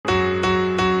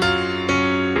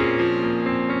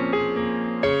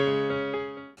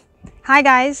Hi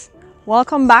guys,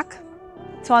 welcome back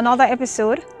to another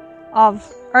episode of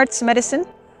Earth's Medicine,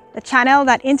 the channel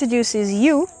that introduces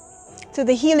you to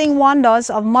the healing wonders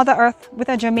of Mother Earth with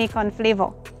a Jamaican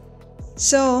flavor.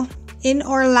 So in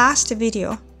our last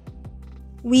video,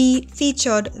 we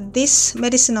featured this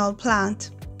medicinal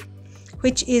plant,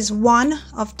 which is one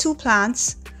of two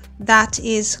plants that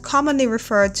is commonly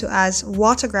referred to as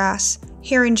watergrass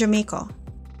here in Jamaica.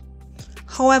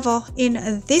 However,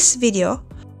 in this video,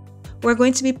 we're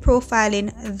going to be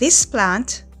profiling this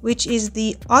plant, which is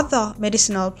the other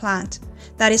medicinal plant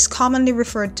that is commonly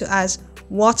referred to as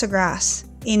watergrass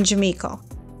in Jamaica.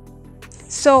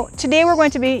 So today we're going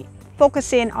to be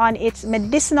focusing on its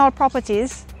medicinal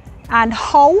properties and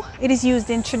how it is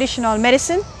used in traditional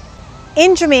medicine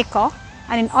in Jamaica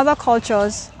and in other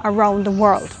cultures around the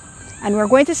world. And we're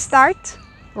going to start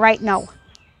right now.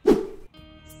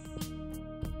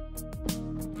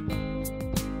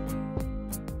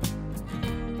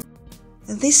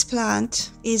 This plant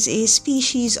is a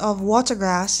species of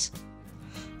watergrass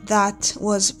that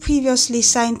was previously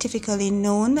scientifically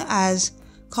known as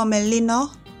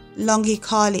Commelina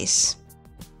longicalis.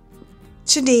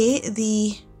 Today,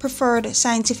 the preferred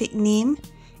scientific name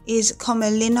is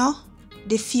Commelina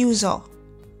Diffusa.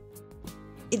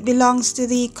 It belongs to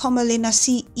the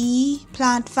Commelinaceae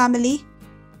plant family,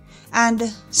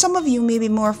 and some of you may be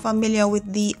more familiar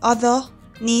with the other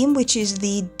name, which is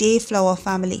the dayflower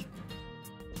family.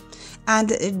 And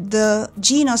the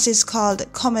genus is called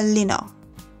Commelina.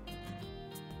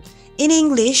 In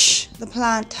English, the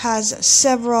plant has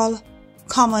several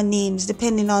common names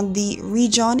depending on the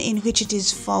region in which it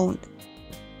is found.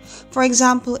 For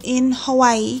example, in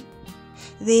Hawaii,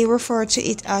 they refer to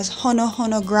it as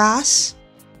hono grass,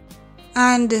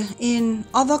 and in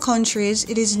other countries,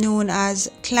 it is known as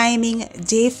climbing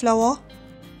dayflower,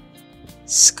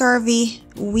 scurvy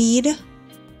weed,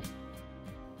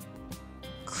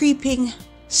 creeping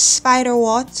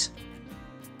spiderwort,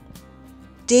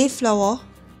 dayflower,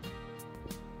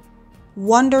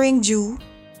 wandering Jew,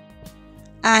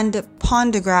 and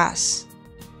pondergrass.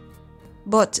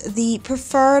 But the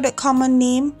preferred common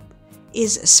name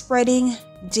is spreading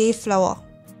dayflower.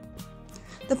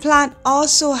 The plant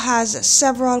also has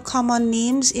several common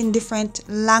names in different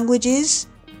languages.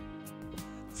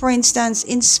 For instance,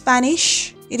 in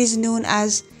Spanish, it is known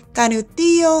as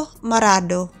canutillo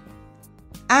marado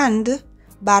and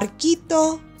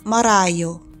barquito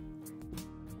marayo.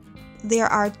 There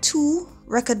are two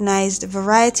recognized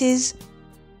varieties,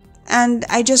 and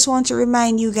I just want to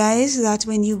remind you guys that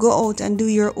when you go out and do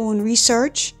your own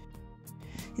research,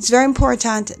 it's very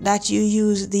important that you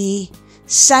use the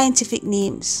scientific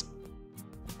names,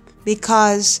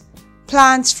 because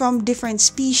plants from different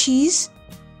species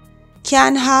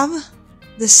can have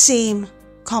the same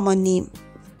common name.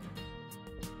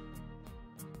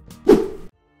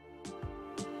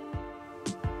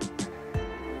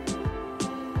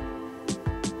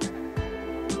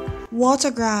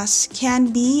 Watergrass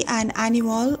can be an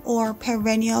annual or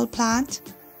perennial plant,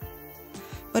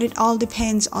 but it all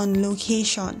depends on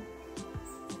location.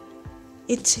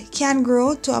 It can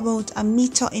grow to about a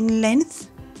meter in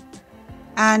length,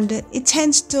 and it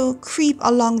tends to creep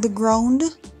along the ground,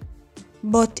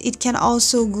 but it can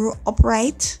also grow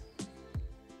upright.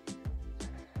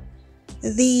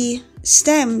 The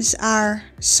stems are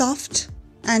soft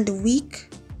and weak.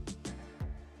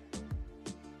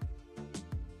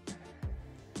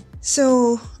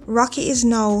 So Rocky is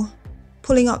now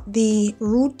pulling up the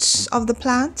roots of the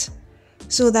plant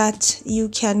so that you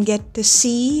can get to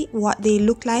see what they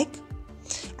look like.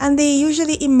 And they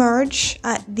usually emerge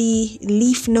at the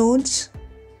leaf nodes.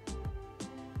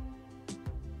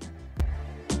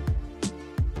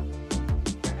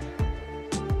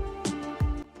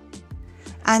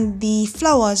 And the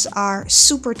flowers are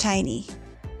super tiny.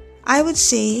 I would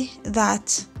say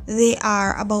that they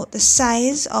are about the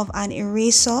size of an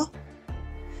eraser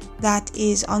that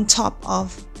is on top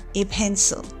of a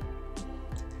pencil.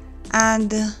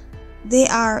 And they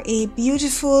are a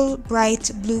beautiful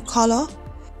bright blue color,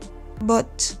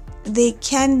 but they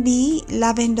can be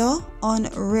lavender on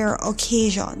rare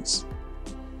occasions.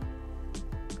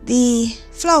 The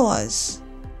flowers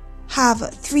have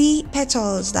 3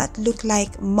 petals that look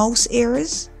like mouse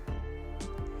ears,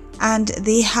 and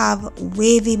they have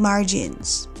wavy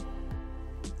margins.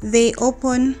 They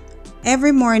open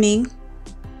every morning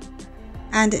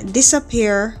and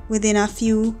disappear within a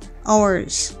few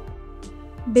hours.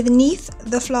 Beneath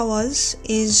the flowers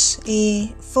is a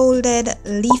folded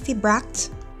leafy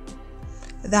bract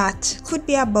that could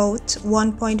be about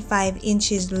 1.5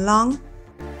 inches long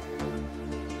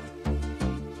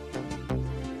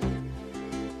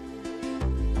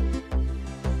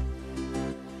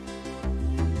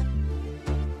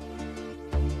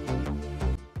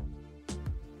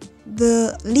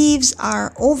The leaves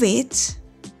are ovate,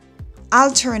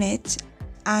 alternate,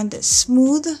 and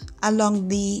smooth along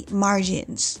the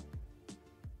margins.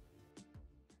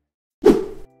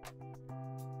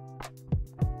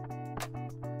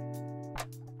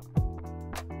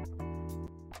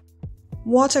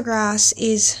 Watergrass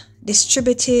is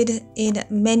distributed in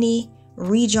many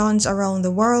regions around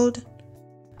the world.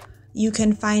 You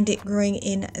can find it growing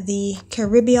in the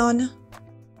Caribbean,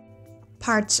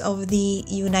 parts of the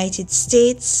United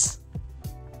States,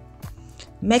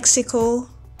 Mexico,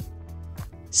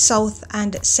 South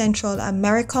and Central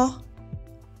America,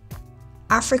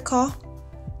 Africa,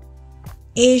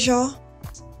 Asia,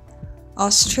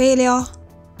 Australia,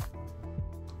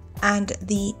 and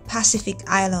the Pacific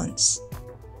Islands.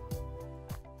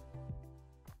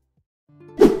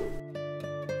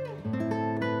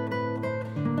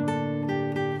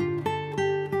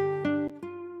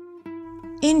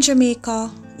 In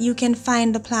Jamaica, you can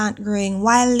find the plant growing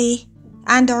wildly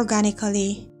and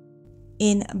organically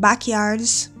in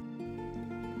backyards,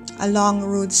 along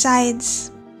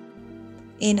roadsides,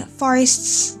 in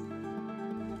forests,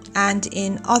 and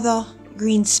in other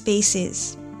green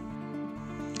spaces.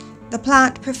 The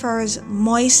plant prefers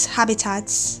moist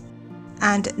habitats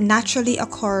and naturally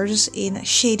occurs in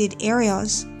shaded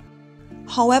areas.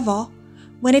 However,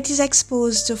 when it is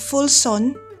exposed to full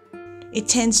sun, it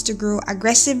tends to grow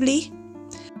aggressively,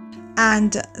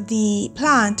 and the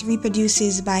plant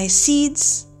reproduces by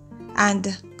seeds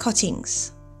and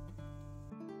cuttings.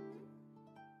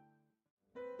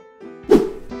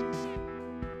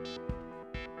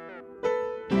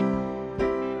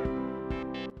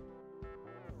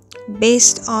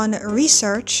 Based on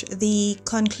research, the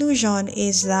conclusion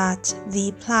is that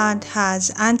the plant has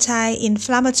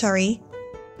anti-inflammatory,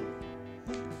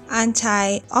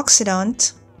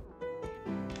 antioxidant,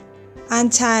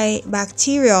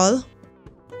 antibacterial,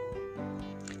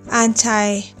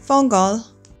 antifungal,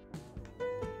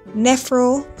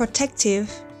 nephroprotective,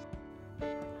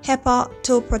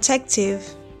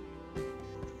 hepatoprotective,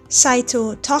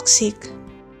 cytotoxic,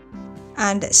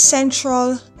 and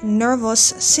central nervous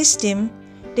system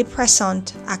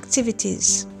depressant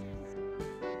activities.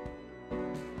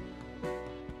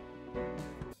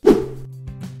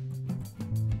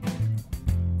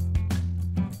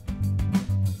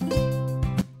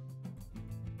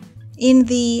 In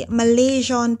the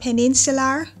Malaysian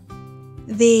Peninsula,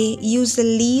 they use the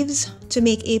leaves to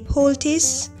make a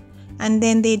poultice, and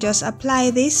then they just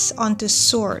apply this onto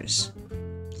sores.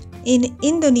 In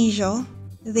Indonesia,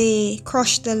 they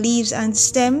crush the leaves and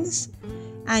stems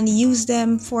and use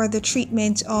them for the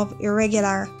treatment of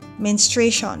irregular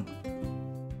menstruation.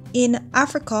 In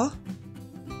Africa,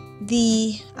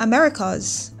 the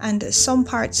Americas, and some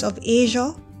parts of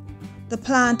Asia, the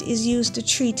plant is used to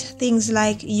treat things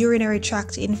like urinary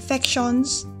tract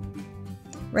infections,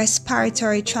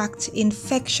 respiratory tract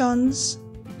infections,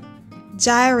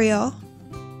 diarrhea,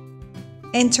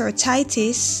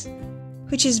 enteritis,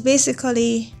 which is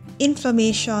basically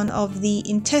inflammation of the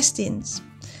intestines,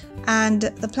 and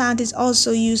the plant is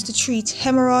also used to treat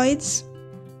hemorrhoids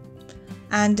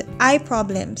and eye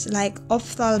problems like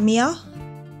ophthalmia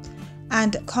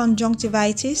and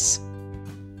conjunctivitis.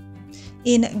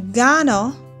 In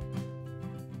Ghana,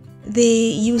 they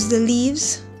use the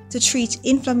leaves to treat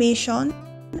inflammation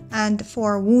and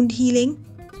for wound healing.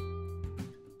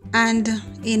 And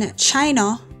in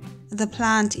China, the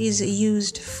plant is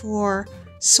used for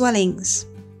swellings.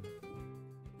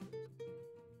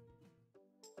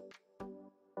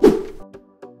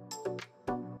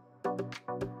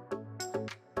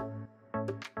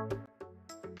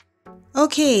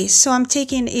 Okay, so I'm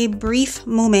taking a brief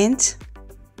moment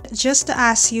just to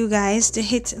ask you guys to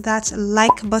hit that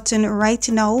like button right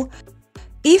now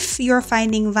if you're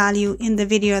finding value in the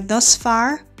video thus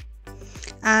far.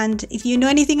 And if you know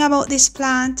anything about this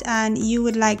plant and you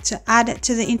would like to add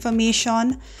to the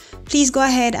information, please go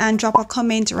ahead and drop a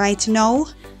comment right now.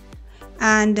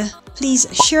 And please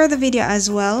share the video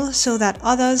as well so that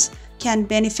others can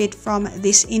benefit from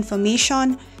this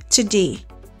information today.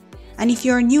 And if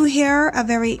you're new here, a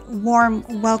very warm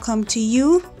welcome to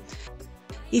you.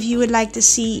 If you would like to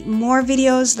see more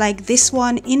videos like this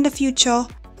one in the future,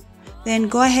 then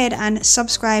go ahead and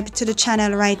subscribe to the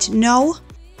channel right now.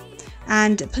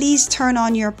 And please turn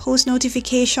on your post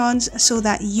notifications so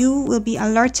that you will be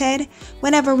alerted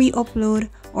whenever we upload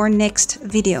our next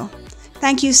video.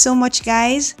 Thank you so much,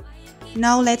 guys.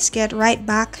 Now let's get right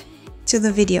back to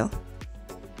the video.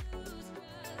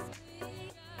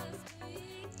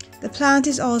 The plant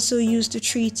is also used to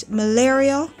treat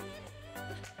malaria,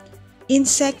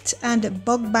 insect and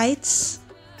bug bites,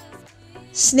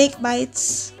 snake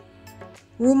bites,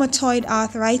 rheumatoid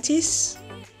arthritis,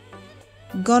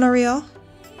 gonorrhea,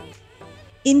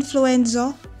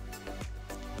 influenza,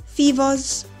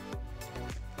 fevers,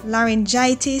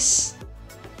 laryngitis,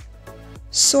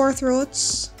 sore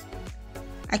throats,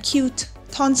 acute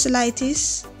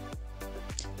tonsillitis,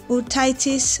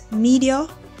 otitis media,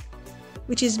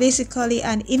 which is basically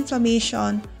an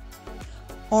inflammation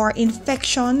or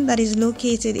infection that is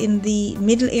located in the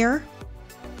middle ear.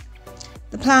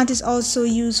 The plant is also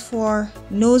used for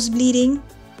nose bleeding,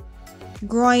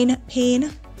 groin pain,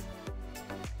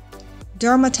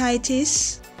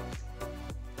 dermatitis,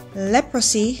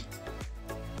 leprosy,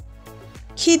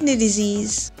 kidney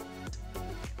disease,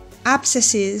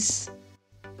 abscesses,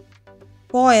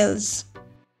 boils,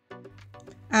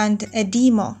 and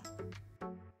edema.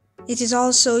 It is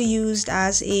also used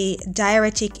as a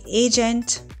diuretic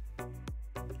agent,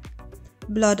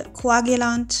 blood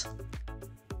coagulant,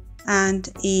 and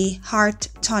a heart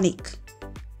tonic.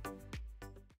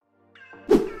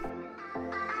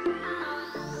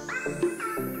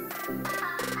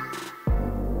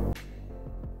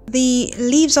 The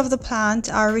leaves of the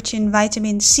plant are rich in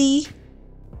vitamin C,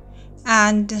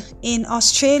 and in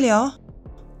Australia,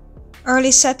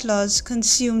 early settlers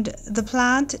consumed the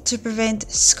plant to prevent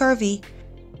scurvy,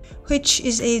 which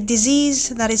is a disease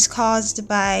that is caused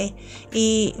by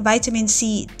a vitamin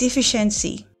C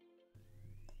deficiency.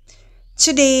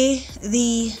 Today,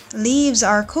 the leaves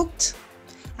are cooked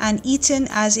and eaten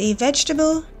as a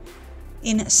vegetable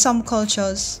in some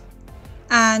cultures,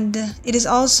 and it is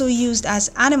also used as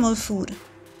animal food.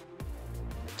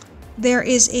 There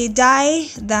is a dye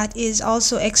that is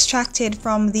also extracted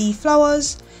from the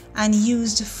flowers and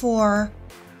used for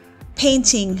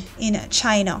painting in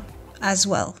China as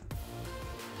well.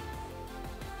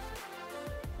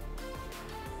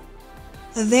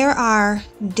 There are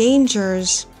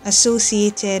dangers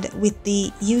associated with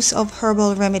the use of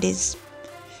herbal remedies.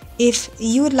 If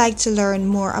you would like to learn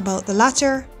more about the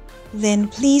latter, then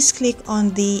please click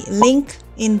on the link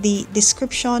in the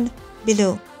description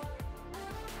below.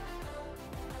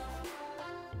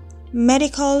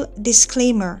 Medical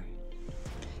disclaimer.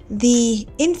 The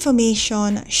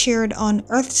information shared on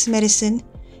Earth's Medicine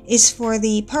is for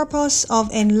the purpose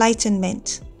of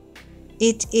enlightenment.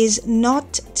 It is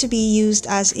not to be used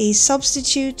as a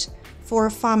substitute for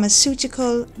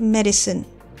pharmaceutical medicine.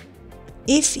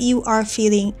 If you are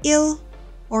feeling ill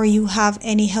or you have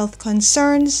any health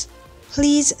concerns,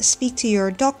 please speak to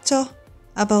your doctor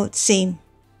about same.